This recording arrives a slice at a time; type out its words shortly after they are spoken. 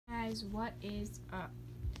guys, what is up?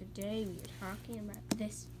 Today we are talking about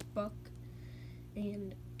this book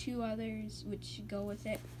and two others which go with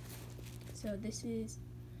it. So this is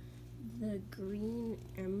The Green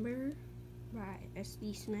Ember by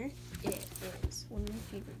S.D. Smith. It is one of my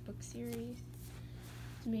favorite book series.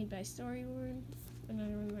 It's made by Storyboard,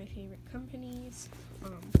 another one of my favorite companies.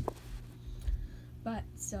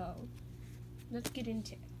 So let's get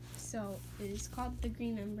into it. So it is called The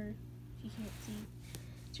Green Ember. If you can't see,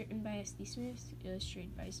 it's written by S.D. Smith,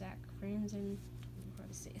 illustrated by Zach Franzen. I don't know how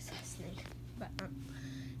to say his last name. But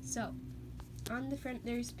so on the front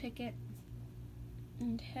there's Pickett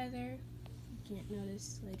and Heather. You can't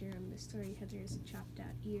notice later on the story Heather has a chopped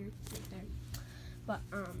out ear right there. But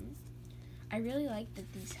I really like that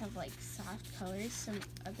these have like soft colors. Some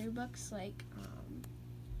other books like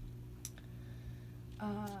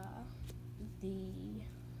the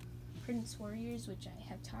Prince Warriors, which I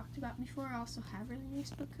have talked about before, also have really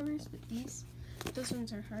nice book covers, but those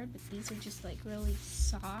ones are hard, but these are just like really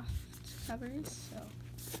soft covers, so,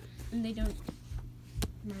 and they don't,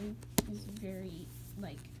 mine is very,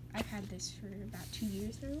 like, I've had this for about 2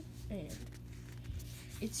 years now, and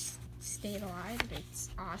it's stayed alive, and it's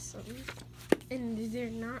awesome, and they're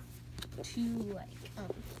not too, like,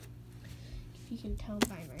 if you can tell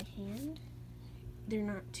by my hand, they're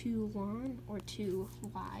not too long or too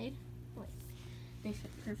wide. Like, they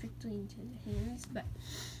fit perfectly into the hands. But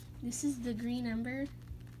this is The Green Ember,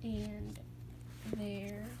 and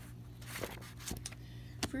their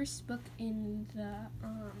first book in the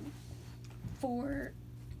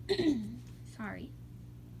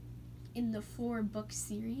in the 4-book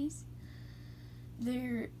series.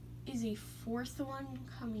 There is a 4th one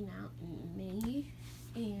coming out in May,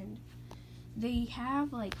 and they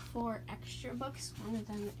have like 4 extra books. One of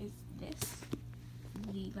them is this,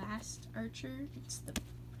 The Last Archer.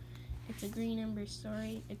 It's a Green Ember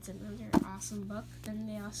story. It's another awesome book. Then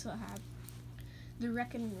they also have The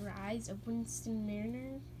Wreck and Rise of Winston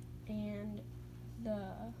Mariner and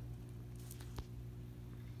the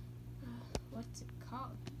what's it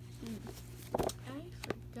called? I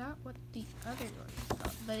forgot what the other one is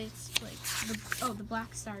called, but it's like the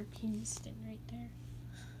Black Star Kingston right there.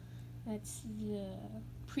 That's the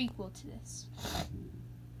prequel to this.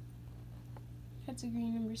 That's a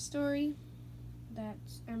Green Ember story.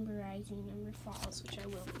 That's Ember Rising, Ember Falls, which I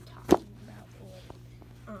will be talking about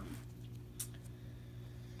later.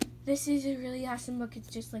 This is a really awesome book. It's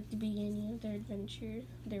just like the beginning of their adventure.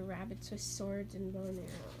 They're rabbits with swords and bow and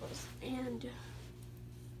arrows. And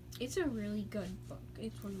it's a really good book.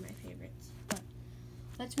 It's one of my favorites. But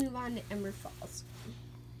let's move on to Ember Falls.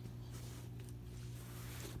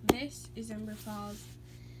 This is Ember Falls.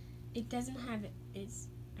 It doesn't have it as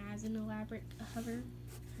an elaborate cover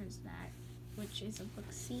as that, which is a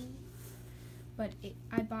book scene. But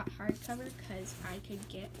I bought hardcover because I could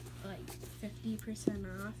get like 50%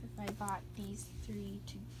 off if I bought these two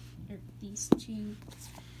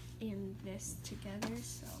and this together.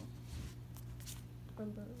 So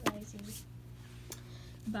Ember Rising.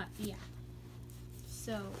 But yeah.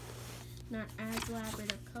 So not as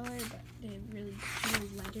elaborate of color, but they have really cool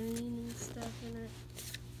lettering and stuff in it.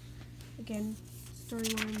 Again,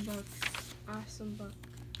 storyline books, awesome book.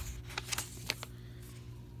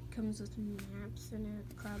 Comes with maps in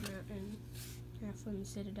it, Cloud Mountain, Halfling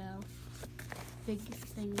Citadel, big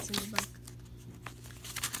things in the book.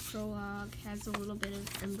 Prologue has a little bit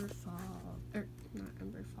of Ember Falls, or not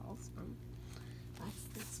Ember Falls, that's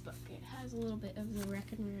this book. It has a little bit of the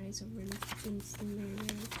Wreck and Rise of Winston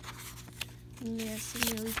Mariner. And there's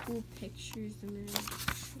some really cool pictures in there.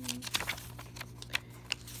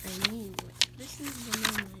 I mean, this is one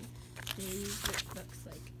of my favorite books.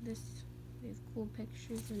 Like this, they have cool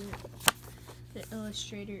pictures in it. The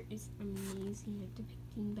illustrator is amazing at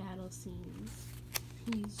depicting battle scenes.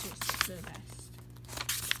 He's just the best.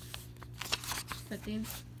 But they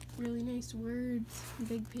have really nice words,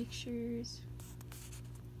 big pictures,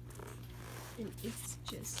 and it's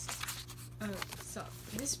just. So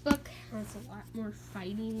this book has a lot more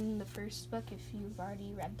fighting than the first book. If you've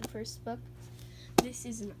already read the first book, this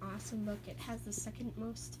is an awesome book. It has the second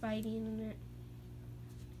most fighting in it,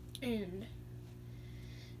 and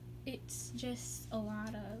it's just a lot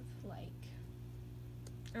of like,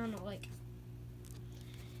 I don't know, like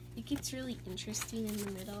it gets really interesting in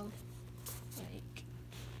the middle. Like,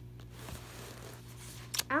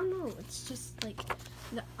 I don't know, it's just like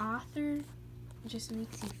the author just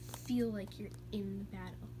makes you feel like you're in the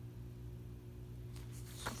battle.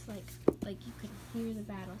 It's just like you can hear the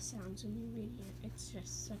battle sounds when you're reading it. It's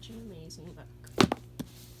just such an amazing book.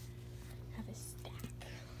 Have a stack.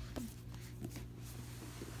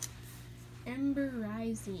 Ember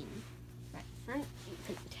Rising. By the front, you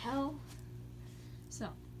can tell. So,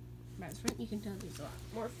 by the front, you can tell there's a lot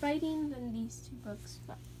more fighting than these two books,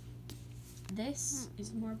 but this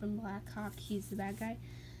is Morbin Blackhawk. He's the bad guy.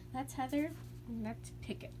 That's Heather, and that's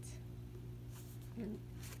Pickett. And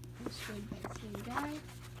it's showed by the same guy.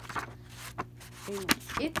 And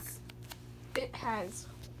it has,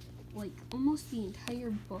 like, almost the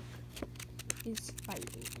entire book is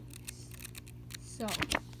fighting. So,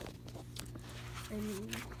 I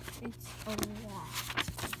mean, it's a lot.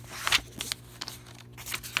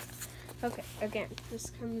 Okay, again, this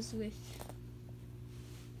comes with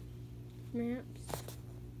maps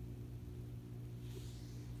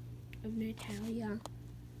of Natalia.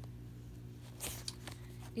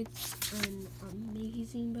 It's an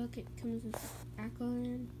amazing book. It comes with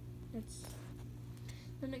Ackland.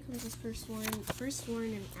 Then it comes with First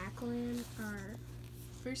Warren and Ackland are.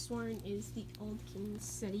 First Warren is the old king's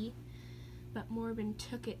city, but Morbin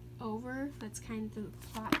took it over. That's kind of the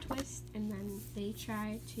plot twist, and then they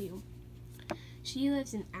try to. She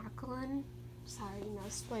lives in Ackland. Sorry, no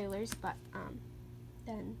spoilers, but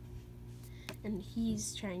and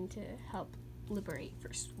he's trying to help liberate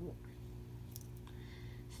First Warren.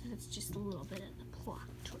 So that's just a little bit of the plot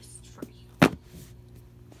twist for you.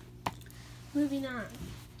 Moving on,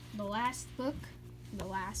 the last book, The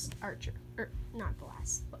Last Archer. Not the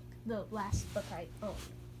last book. The last book I own.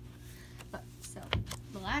 But so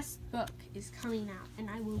the last book is coming out, and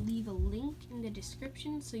I will leave a link in the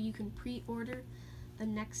description so you can pre-order the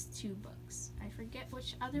next two books. I forget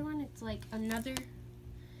which other one. It's like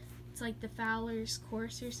the Fowler's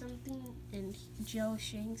Course or something, and Joe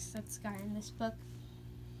Shanks, that's the guy in this book.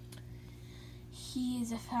 He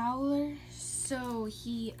is a Fowler, so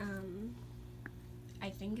I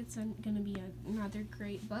think it's going to be another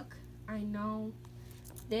great book. I know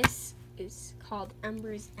this is called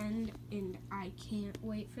Ember's End, and I can't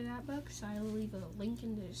wait for that book, so I will leave a link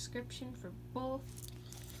in the description for both.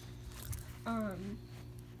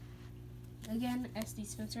 Again, SD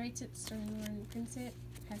Smith writes it, Sterling Warren prints it.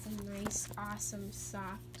 Has a nice, awesome,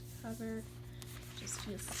 soft cover. Just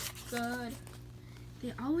feels so good.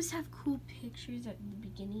 They always have cool pictures at the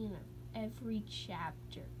beginning of every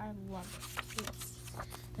chapter. I love it. Yes.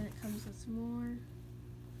 Then it comes with more.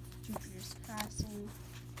 Jupiter's Crossing.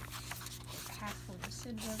 Halfway to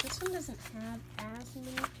Sidwell. This one doesn't have as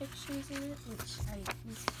many pictures in it, which I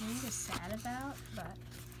was kind of sad about, but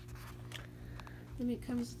then it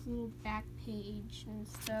comes with a little back page and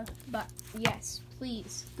stuff. But yes,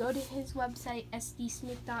 please go to his website,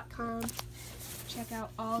 sdsmith.com. Check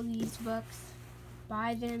out all these books.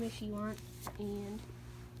 Buy them if you want, and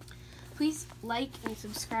please like and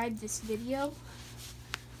subscribe this video.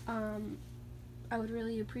 I would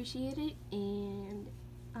really appreciate it, and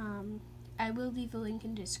I will leave a link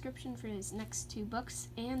in the description for his next two books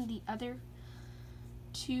and the other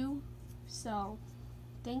two. So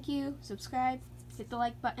thank you, subscribe, hit the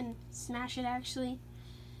like button, smash it actually,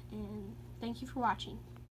 and thank you for watching.